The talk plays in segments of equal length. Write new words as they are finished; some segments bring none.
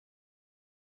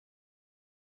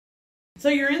So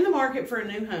you're in the market for a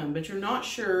new home, but you're not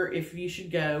sure if you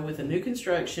should go with a new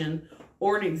construction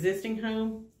or an existing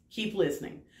home? Keep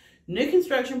listening. New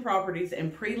construction properties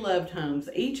and pre-loved homes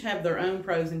each have their own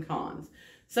pros and cons.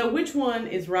 So which one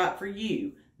is right for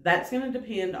you? That's going to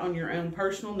depend on your own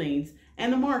personal needs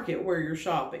and the market where you're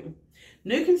shopping.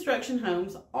 New construction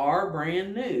homes are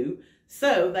brand new,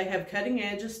 so they have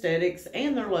cutting-edge aesthetics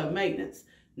and they're low maintenance.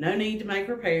 No need to make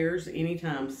repairs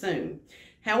anytime soon.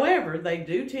 However, they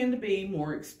do tend to be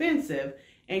more expensive,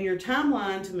 and your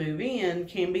timeline to move in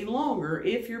can be longer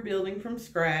if you're building from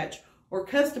scratch or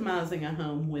customizing a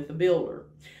home with a builder.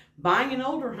 Buying an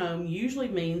older home usually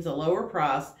means a lower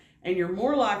price, and you're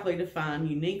more likely to find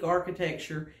unique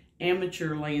architecture and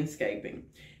mature landscaping.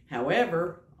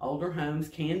 However, older homes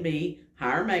can be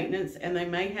higher maintenance, and they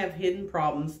may have hidden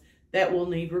problems that will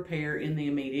need repair in the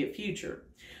immediate future.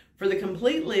 For the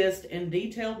complete list and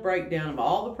detailed breakdown of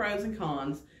all the pros and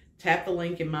cons, tap the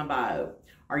link in my bio.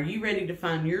 Are you ready to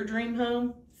find your dream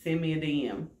home? Send me a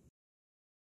DM.